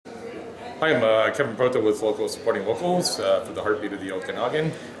Hi, I'm Kevin Proto with Locals Supporting Locals for the Heartbeat of the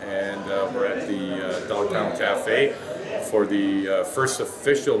Okanagan, and we're at the Dogtown Cafe for the first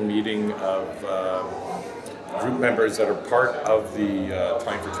official meeting of group members that are part of the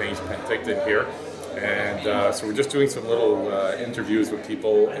Time for Change Penticton here. And so we're just doing some little interviews with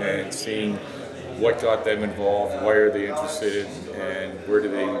people and seeing what got them involved, why are they interested, and where do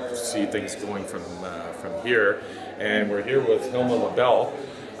they see things going from here. And we're here with Hilma LaBelle,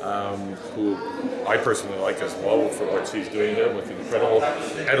 who I personally like as well for what she's doing there with Incredible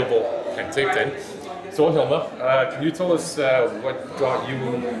Edible Penticton. So Hilma, can you tell us what got you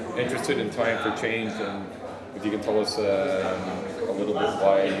interested in Time for Change, and if you can tell us a little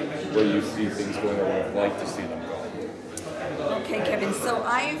bit where you see things going or would like to see them go. Okay, Kevin, so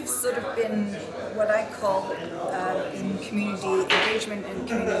I've sort of been what I call in community engagement and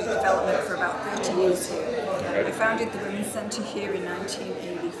community development for about 30 years here. Okay. I founded the Women's Centre here in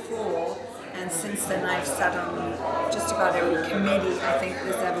 1984, and since then I've sat on just about every committee I think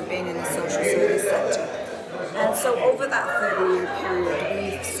there's ever been in the social service sector. And so over that 30-year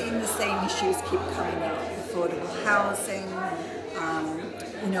period, we've seen the same issues keep coming up: affordable housing,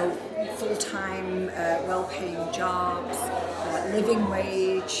 full-time, well-paying jobs, living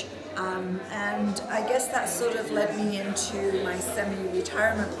wage, and I guess that sort of led me into my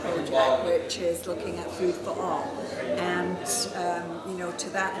semi-retirement project, which is looking at food for all. And to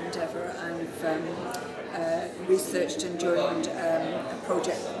that endeavour, I've researched and joined a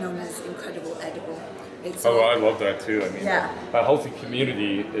project known as Incredible Edible. I love that too. I mean, a healthy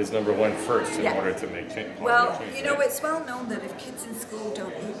community is number one first in order to make change. Well, it's well known that if kids in school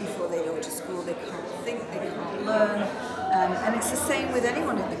don't eat before they go to school, they can't think, they can't learn. And it's the same with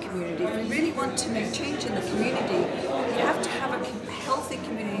anyone in the community. If we really want to make change in the community, we have to have a healthy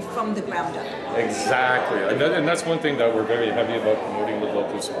community from the ground up. Exactly. And that's one thing that we're very heavy about promoting with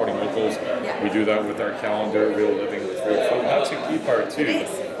locals, supporting locals. Yeah. We do that with our calendar, real living with real food. That's a key part too.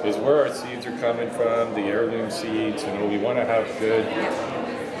 It is where our seeds are coming from, the heirloom seeds. We want to have good,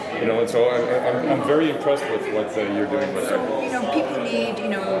 and so I'm very impressed with what you're doing with that. People need,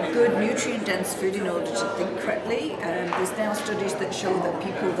 good nutrient-dense food in order to think correctly. There's now studies that show that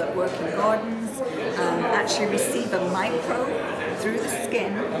people that work in gardens actually receive a microbe through the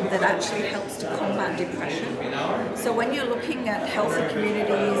skin that actually helps to combat depression. So when you're looking at healthy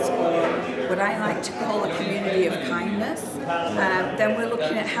communities, or what I like to call a community of kindness, then we're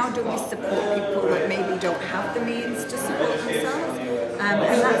looking at how do we support people that maybe don't have the means to support themselves,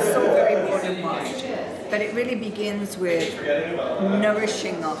 and that's so very broad and wide. But it really begins with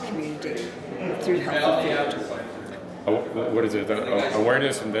nourishing our community through healthy food. What is it?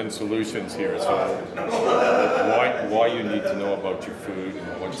 Awareness and then solutions here. So why you need to know about your food and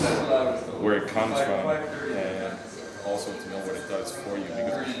where it comes from, and also to know what it does for you.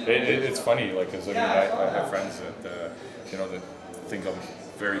 Because it's funny, because I have friends that that think I'm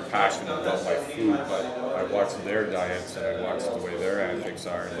very passionate about my food, but I watch their diets and I watch the way their antics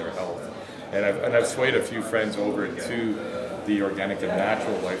are and their health. And I've swayed a few friends over to the organic and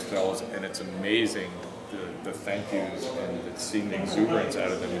natural lifestyles, and it's amazing the thank yous and seeing the exuberance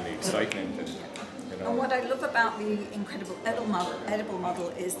out of them and the excitement. And what I love about the Incredible Edible model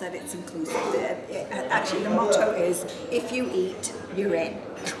is that it's inclusive. Actually, the motto is, if you eat, you're in.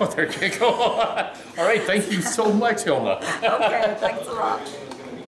 Oh, there you go. All right, thank you so much, Hilma. Okay, thanks a lot.